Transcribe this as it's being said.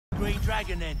me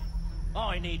dragon then.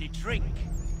 I need a drink.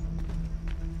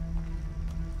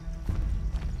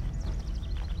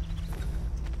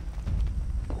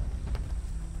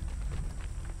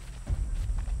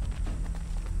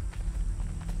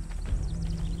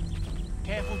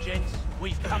 Careful, gents.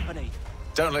 We've company.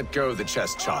 Don't let go of the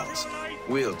chest, Charles.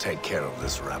 We'll take care of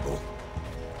this rabble.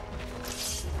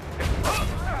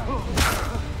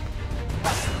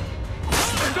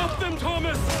 Stop them,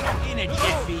 Thomas! In a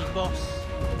jiffy, boss.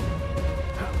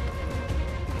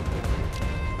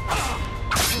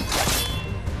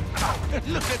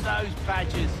 Look at those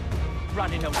badgers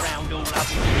running around all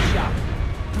up in the shop.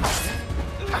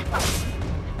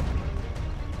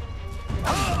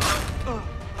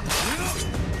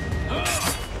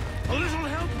 A little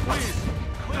help, please!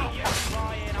 Quit your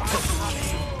crying, I'm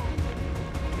coming.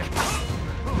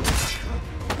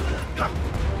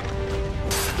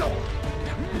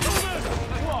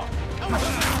 What?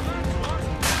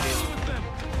 Deal with them!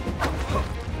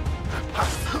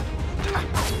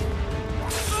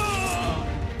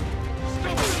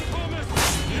 Stop them, Thomas!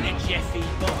 In a jiffy,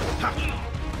 boss.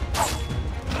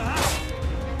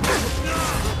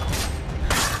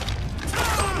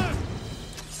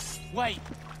 Wait,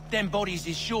 them bodies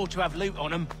is sure to have loot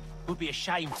on them. Would be a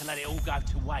shame to let it all go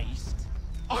to waste.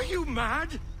 Are you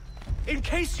mad? In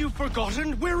case you've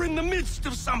forgotten, we're in the midst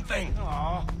of something!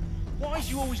 Aw, why's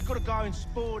you always gotta go and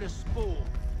spoil the sport?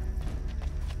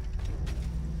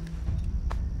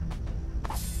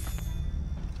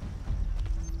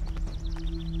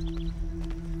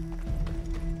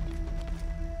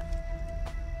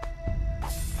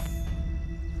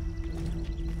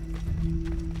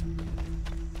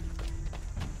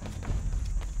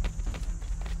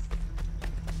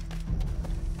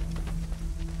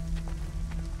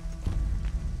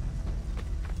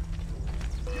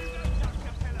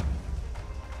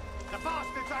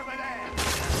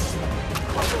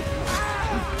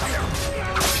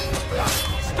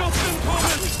 Stop them,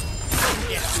 Thomas!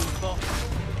 Yes, boss.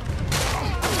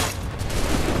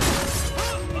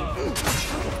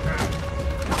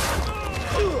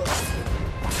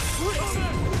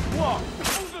 What?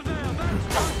 Over there, that's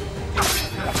right!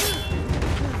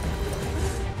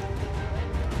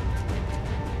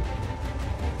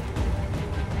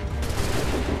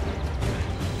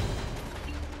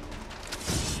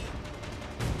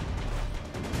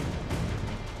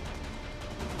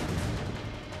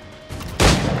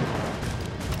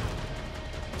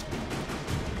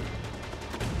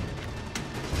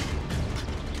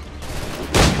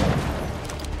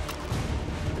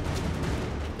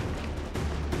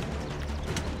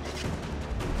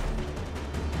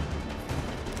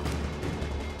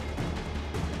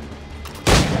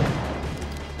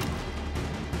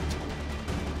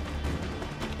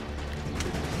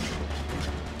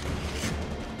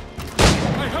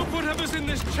 I hope whatever's in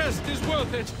this chest is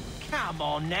worth it. Come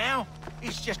on now.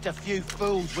 It's just a few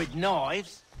fools with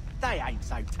knives. They ain't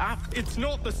so tough. It's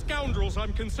not the scoundrels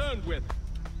I'm concerned with.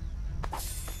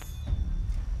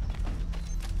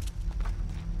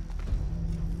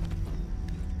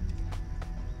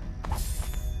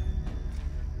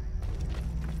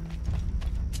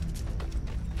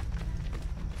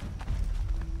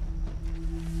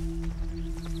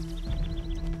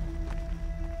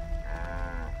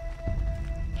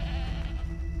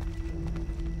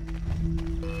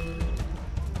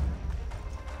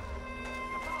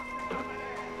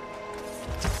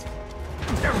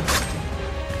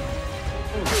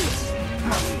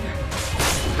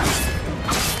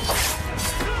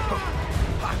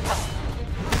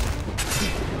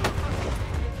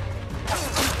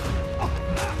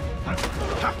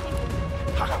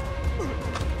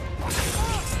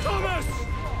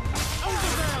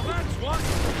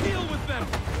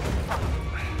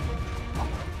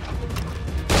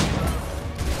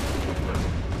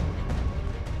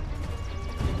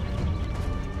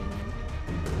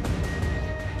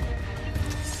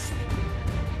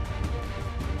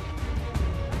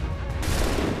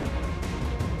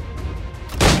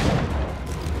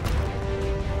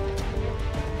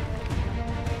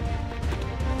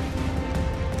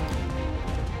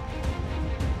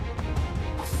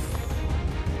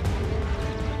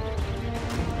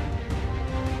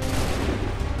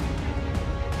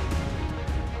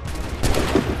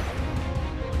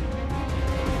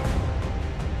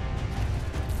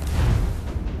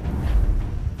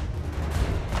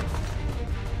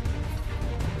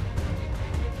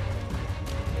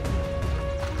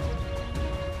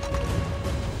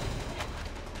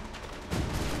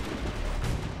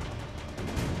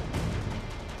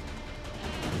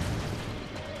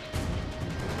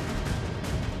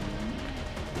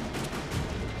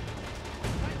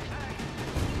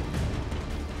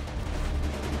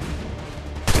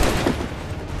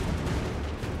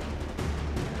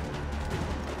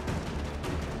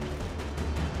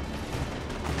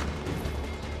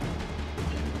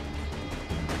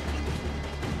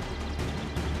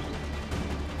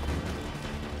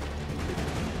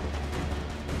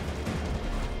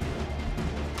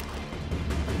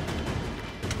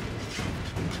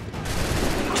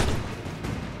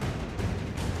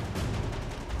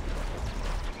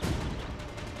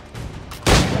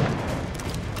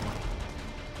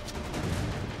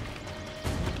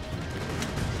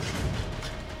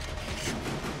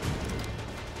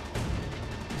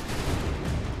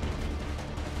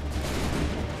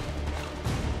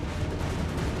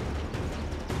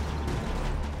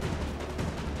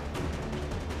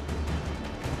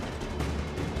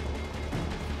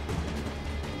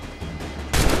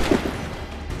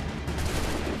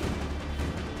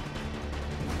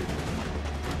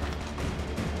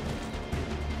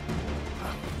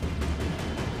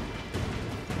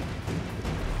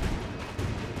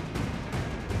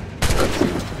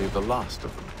 the last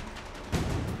of them.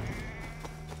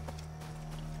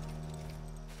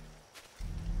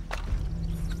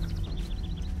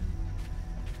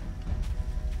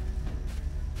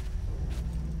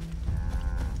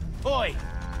 Oi!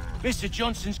 Mr.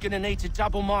 Johnson's gonna need to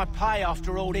double my pay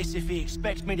after all this if he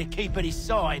expects me to keep at his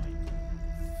side.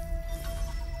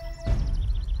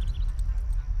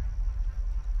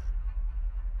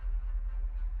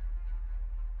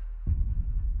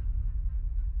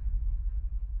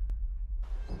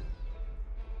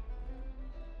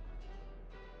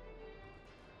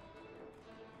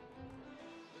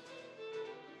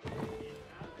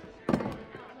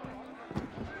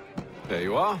 There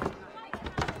you are.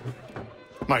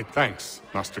 My thanks,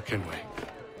 Master Kenway.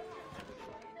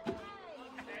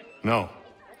 Now,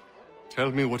 tell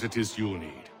me what it is you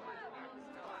need.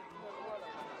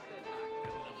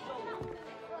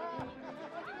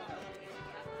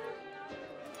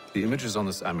 The images on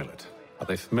this amulet, are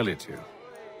they familiar to you?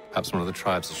 Perhaps one of the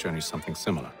tribes has shown you something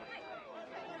similar.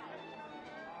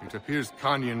 It appears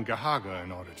Kanyan Gahaga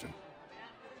in origin.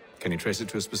 Can you trace it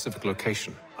to a specific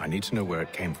location? I need to know where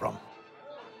it came from.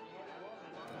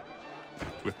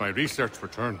 With my research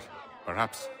returned,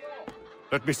 perhaps.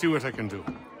 Let me see what I can do.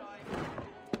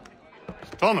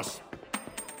 Thomas!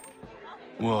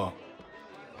 What?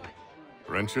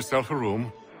 Rent yourself a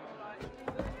room.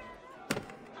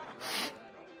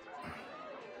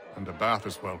 And a bath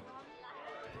as well.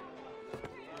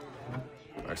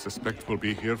 I suspect we'll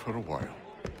be here for a while.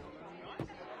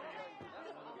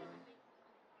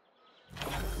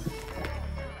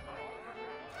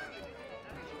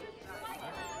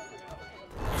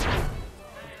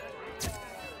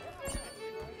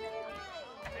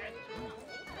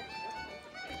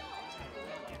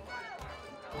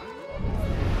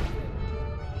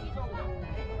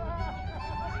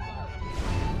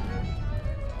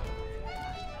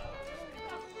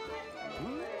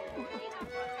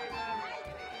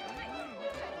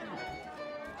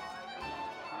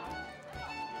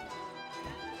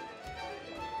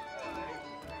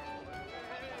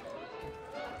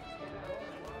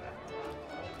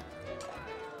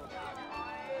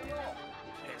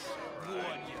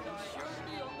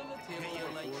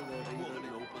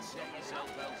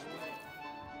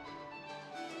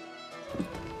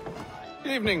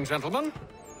 Evening, gentlemen.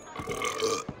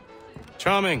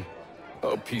 Charming.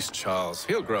 Oh, peace, Charles.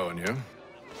 He'll grow on you.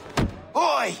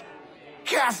 Oi!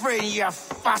 Catherine, you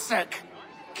fussock!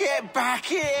 Get back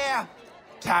here!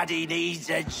 Daddy needs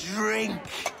a drink.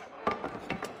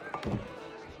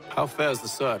 How fares the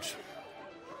search?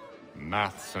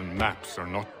 Maths and maps are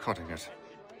not cutting it.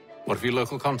 What of your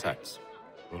local contacts?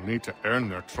 We'll need to earn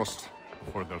their trust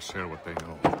before they'll share what they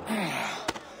know.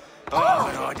 I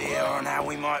have an idea on how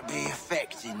we might be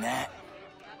affecting that.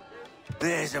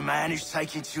 There's a man who's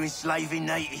taken to enslaving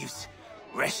natives.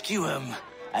 Rescue them,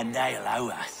 and they'll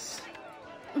owe us.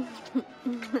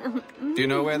 Do you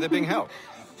know where they're being held?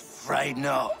 Afraid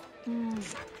not.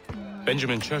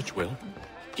 Benjamin Churchwill.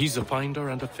 He's a finder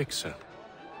and a fixer.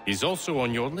 He's also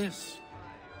on your list.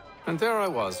 And there I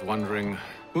was, wondering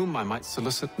whom I might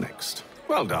solicit next.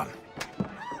 Well done.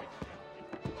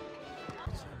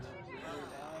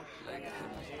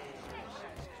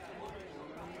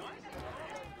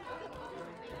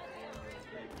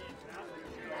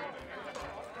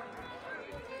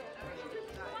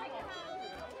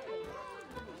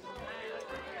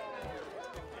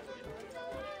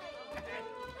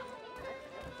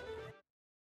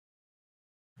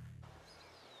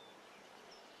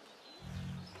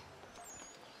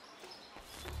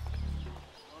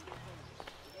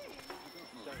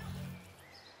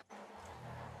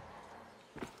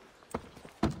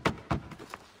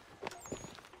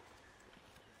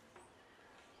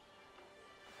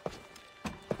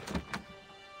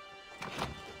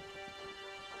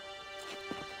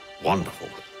 Wonderful.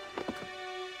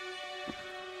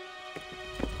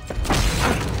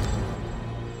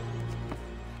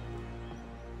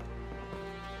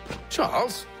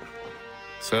 Charles?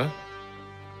 Sir?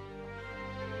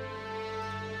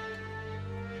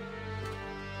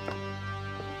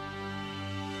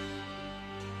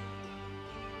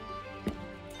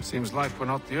 Seems like we're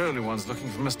not the only ones looking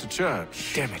for Mr.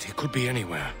 Church. Damn it, he could be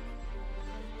anywhere.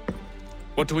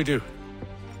 What do we do?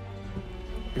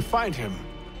 You find him.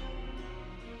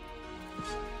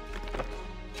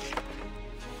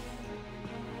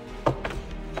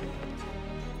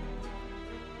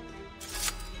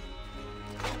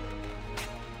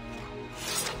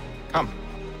 Come.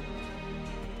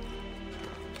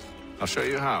 I'll show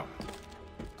you how.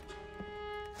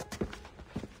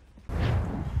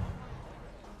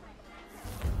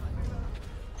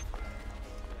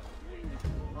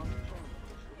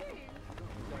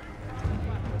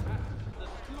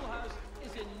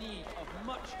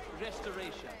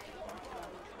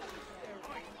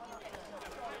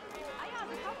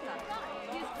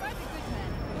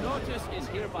 is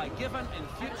hereby given. In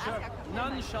future,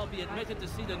 none shall be admitted to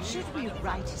see the new... Should we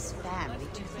write his family,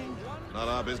 do you think? Not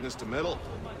our business to meddle,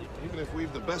 even if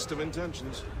we've the best of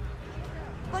intentions.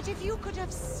 But if you could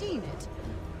have seen it,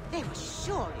 they were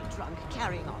surely drunk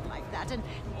carrying on like that, and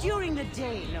during the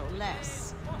day, no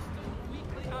less.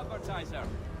 Weekly Advertiser.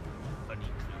 Funny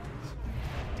clues.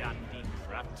 Dandy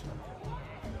trapped.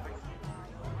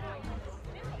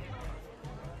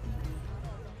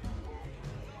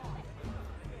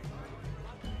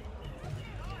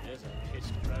 There's a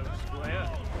pissed road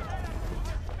square.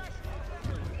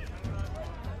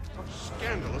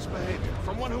 Scandalous behavior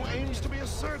from one who aims to be a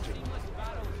surgeon.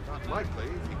 Not likely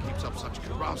if he keeps up such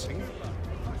carousing.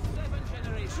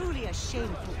 Truly a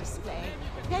shameful display.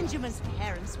 Benjamin's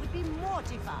parents would be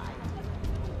mortified.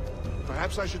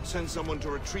 Perhaps I should send someone to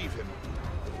retrieve him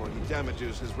before he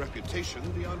damages his reputation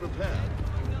beyond repair.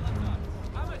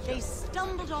 They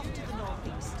stumbled off to the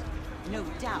northeast, no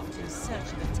doubt in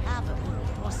search of a tavern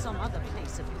or some other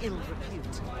place of ill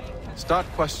repute. Start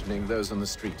questioning those on the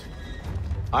street.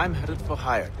 I'm headed for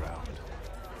higher ground.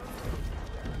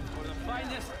 For the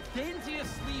finest,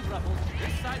 daintiest sleeve ruffles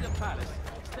this side of Paris,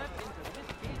 step into this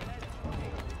gate.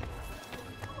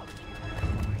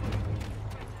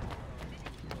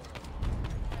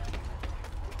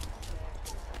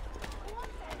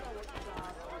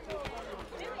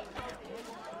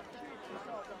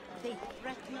 They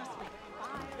threaten us with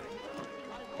fire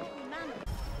and all manner.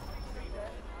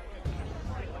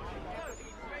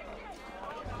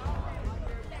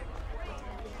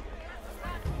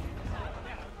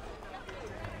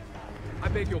 I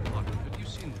beg your pardon, have you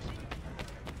seen this?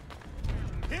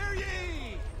 Hear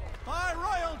ye! By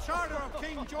royal charter of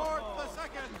King George II,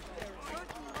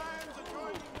 certain lands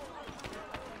adjoining...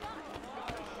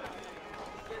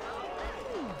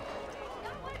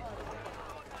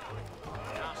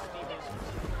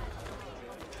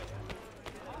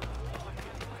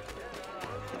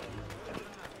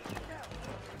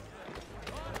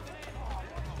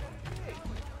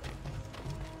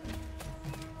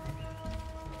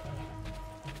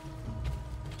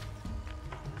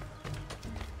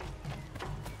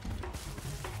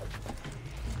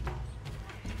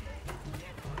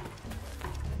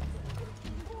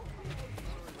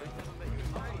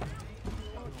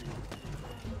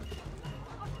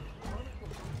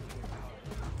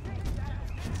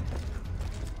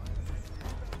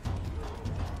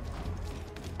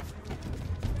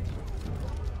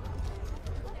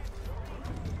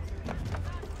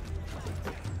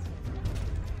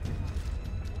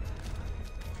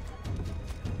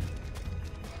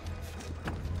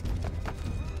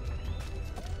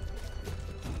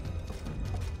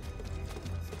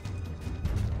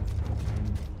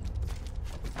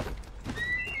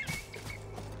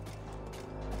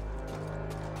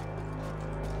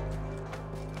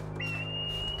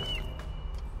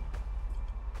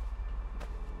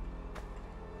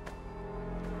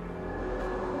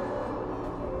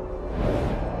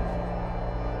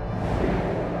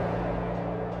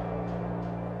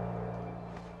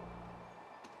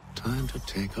 Time to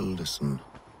take a listen.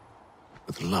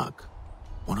 With luck,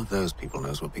 one of those people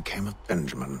knows what became of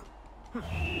Benjamin.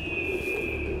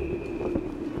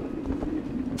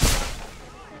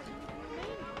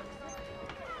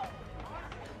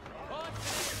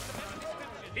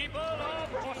 People of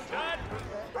Ostad,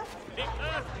 the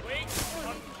earthquake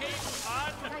on Cape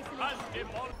Ann has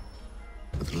demolished.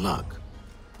 With luck,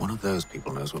 one of those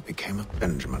people knows what became of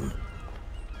Benjamin.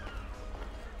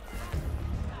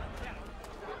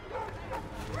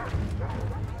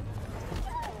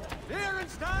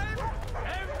 Ehrenstein!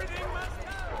 Everything must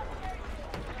go!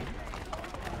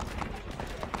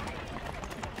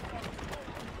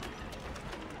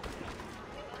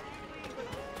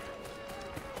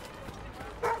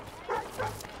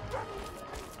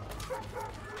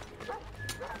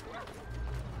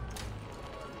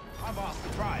 I've asked the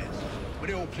friars, but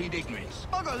they all plead ignorance.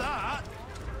 Bugger that!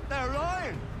 They're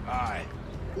lying! Aye.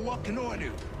 Well, what can I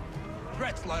do?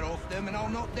 Threats light off them and I'll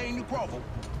not deign to grovel.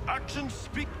 Actions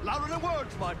speak louder than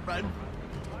words, my friend.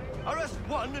 Arrest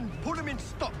one and put him in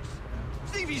stocks.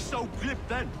 See if he's so glib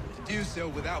then. To do so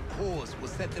without cause will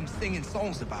set them singing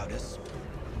songs about us.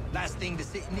 Last thing the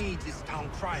city needs is town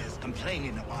criers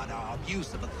complaining about our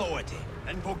abuse of authority.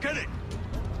 And forget it.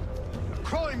 The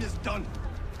crime is done.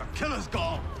 The killer's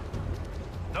gone.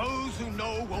 Those who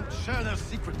know won't share their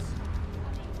secrets.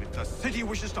 If the city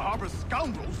wishes to harbor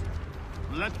scoundrels,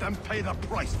 let them pay the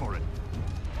price for it.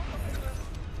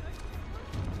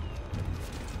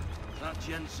 That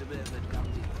gent's a bit of a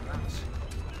dandy prancer.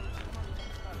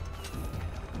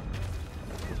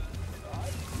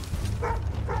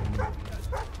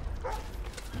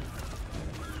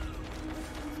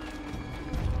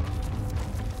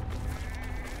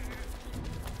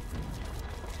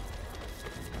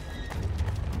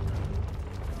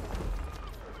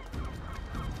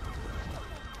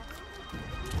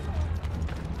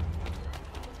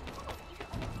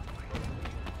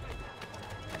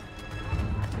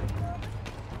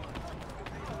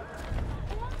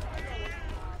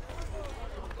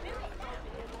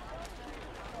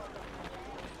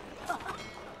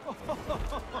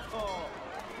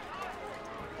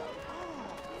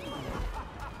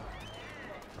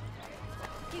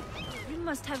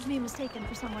 must have me mistaken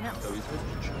for someone else. So he goes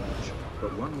to church,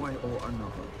 but one way or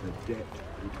another, the debt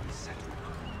would be settled.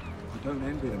 I don't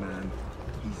envy the man.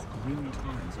 He's grim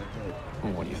times ahead.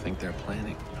 Well, what do you think they're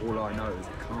planning? All I know is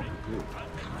it can't be good.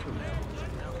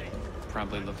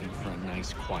 Probably looking for a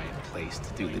nice, quiet place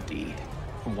to do the deed.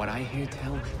 From what I hear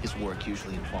tell, his work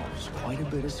usually involves quite a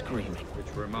bit of screaming.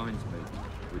 Which reminds me,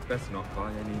 we'd best not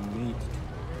buy any meat.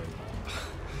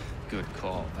 Good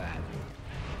call, that.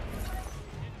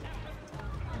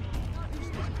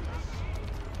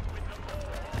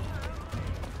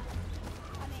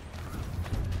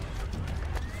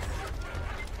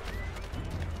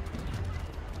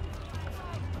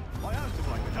 I asked if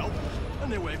I could help,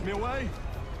 and they waved me away.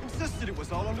 Insisted it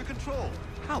was all under control.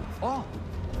 How odd.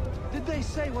 Did they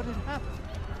say what had happened?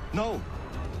 No.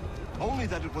 Only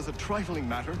that it was a trifling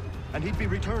matter, and he'd be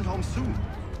returned home soon.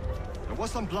 There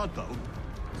was some blood, though,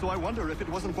 so I wonder if it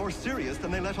wasn't more serious than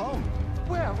they let on.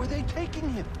 Where were they taking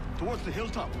him? Towards the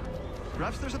hilltop.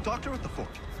 Perhaps there's a doctor at the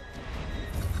fort.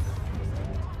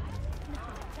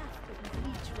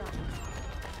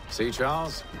 See,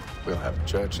 Charles? We'll have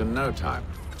church in no time.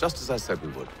 Just as I said we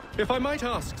would. If I might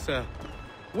ask, sir,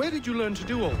 where did you learn to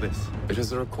do all this? It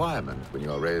is a requirement when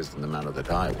you are raised in the manner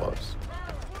that I was.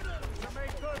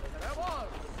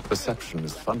 Perception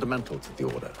is fundamental to the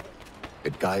Order.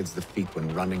 It guides the feet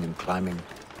when running and climbing,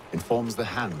 informs the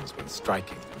hands when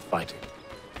striking and fighting.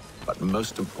 But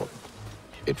most important,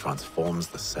 it transforms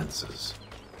the senses,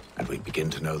 and we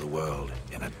begin to know the world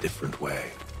in a different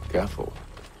way. Careful.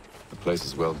 The place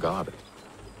is well guarded.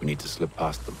 We need to slip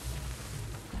past them.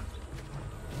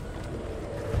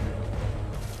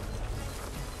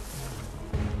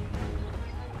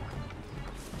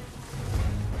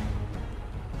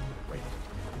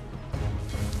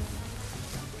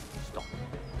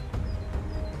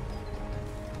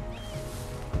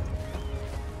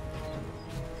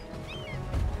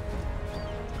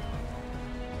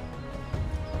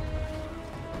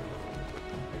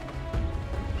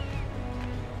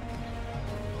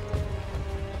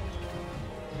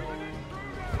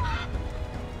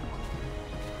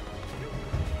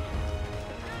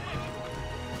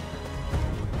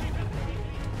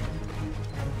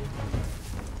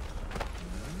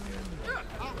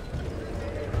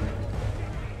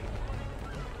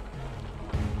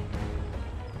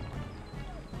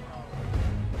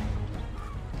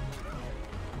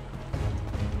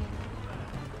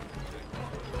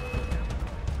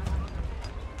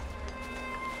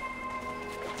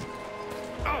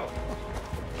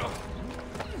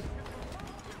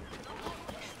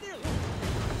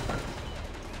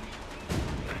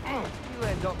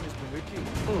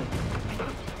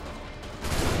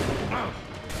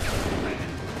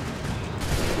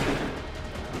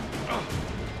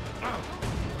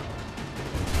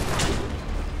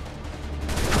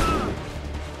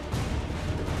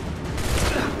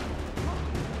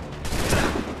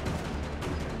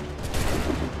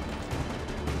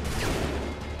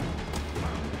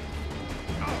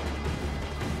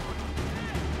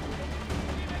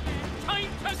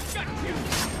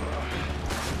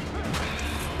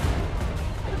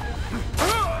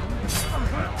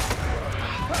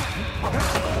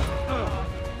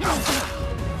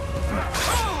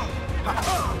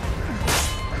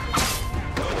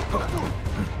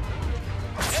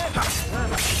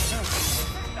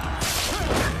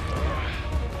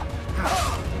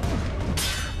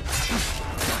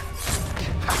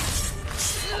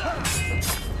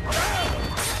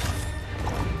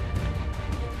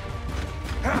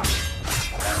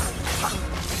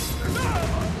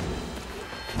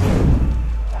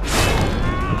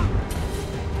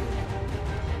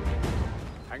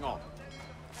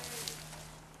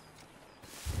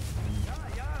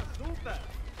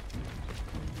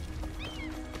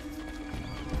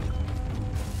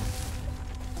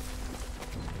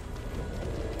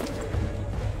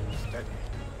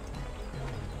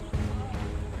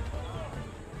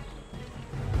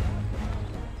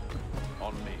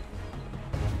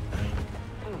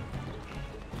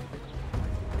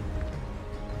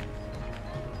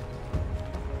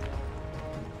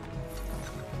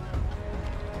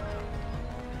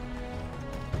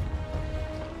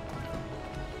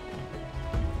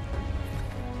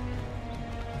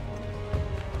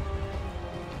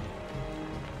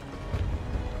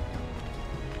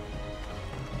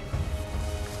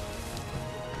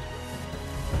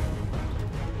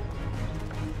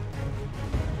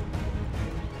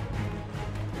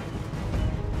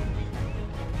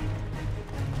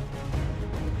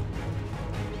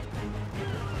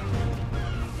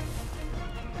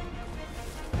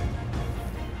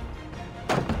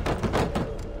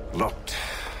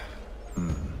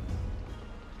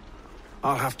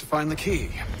 I'll have to find the key.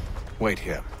 Wait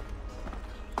here.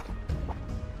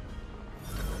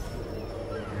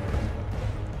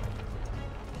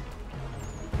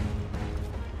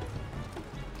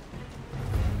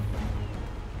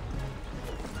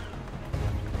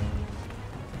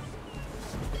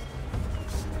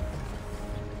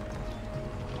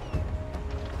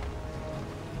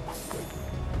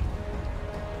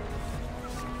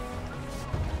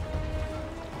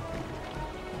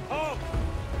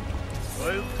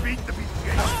 I'll beat the beast.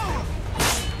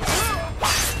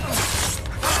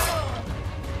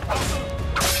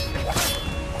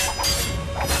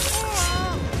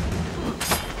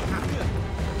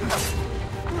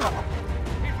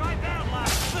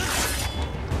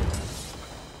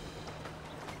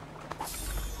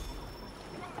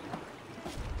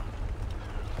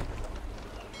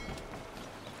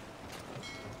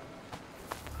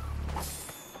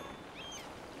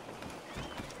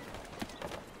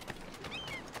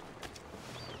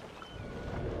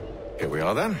 Here we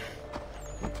are then.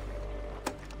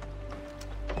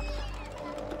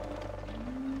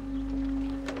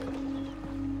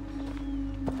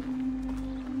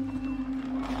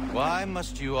 Why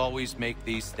must you always make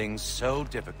these things so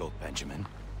difficult, Benjamin?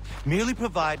 Merely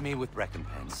provide me with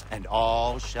recompense, and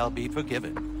all shall be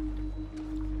forgiven.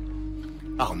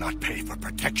 I'll not pay for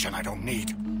protection I don't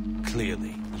need.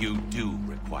 Clearly, you do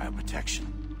require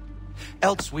protection.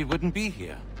 Else we wouldn't be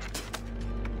here.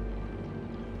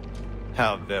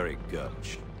 How very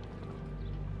gauche.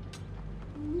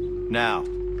 Now,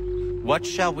 what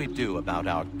shall we do about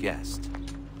our guest?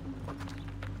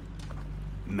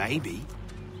 Maybe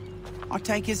I'll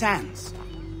take his hands.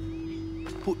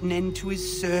 Put an end to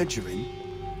his surgery.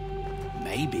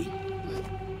 Maybe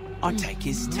I'll take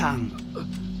his tongue.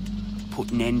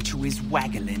 Put an end to his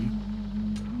waggling.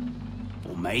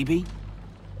 Or maybe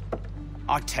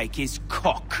I'll take his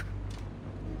cock.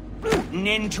 Put an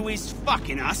end to his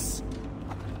fucking us.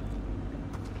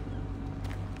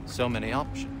 So many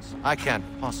options. I can't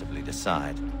possibly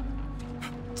decide.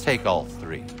 Take all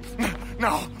three.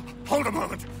 No, hold a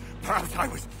moment. Perhaps I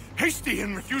was hasty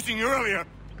in refusing you earlier.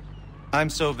 I'm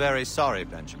so very sorry,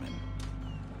 Benjamin.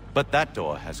 But that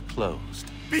door has closed.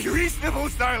 Be reasonable,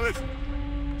 Silas.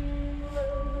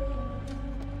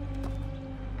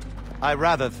 I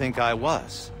rather think I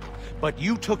was. But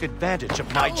you took advantage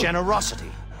of my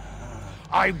generosity.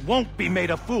 I won't be made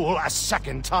a fool a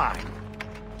second time.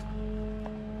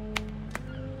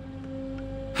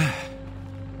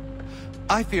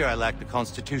 I fear I lack the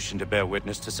constitution to bear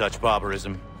witness to such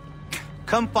barbarism.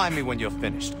 Come find me when you're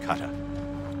finished, Cutter.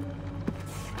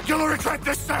 You'll regret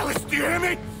this, Silas, do you hear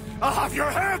me? I'll have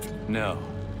your head! No.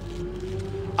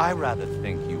 I rather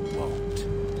think you won't.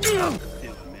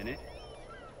 Still a minute.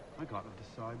 I gotta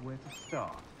decide where to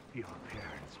start. Your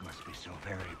parents must be so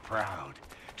very proud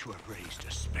to have raised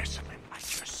a specimen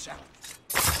like yourself.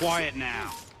 Quiet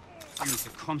now. I need to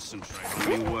concentrate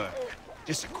on my work.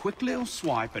 Just a quick little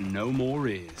swipe and no more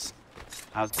is.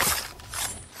 How's...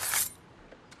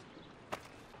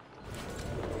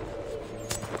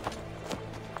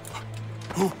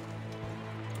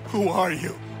 Who are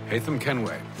you? Hatham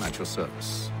Kenway, at your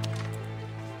service.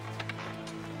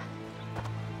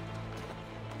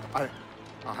 I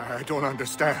don't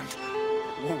understand.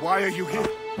 Why are you here?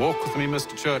 Walk with me,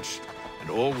 Mr. Church, and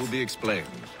all will be explained.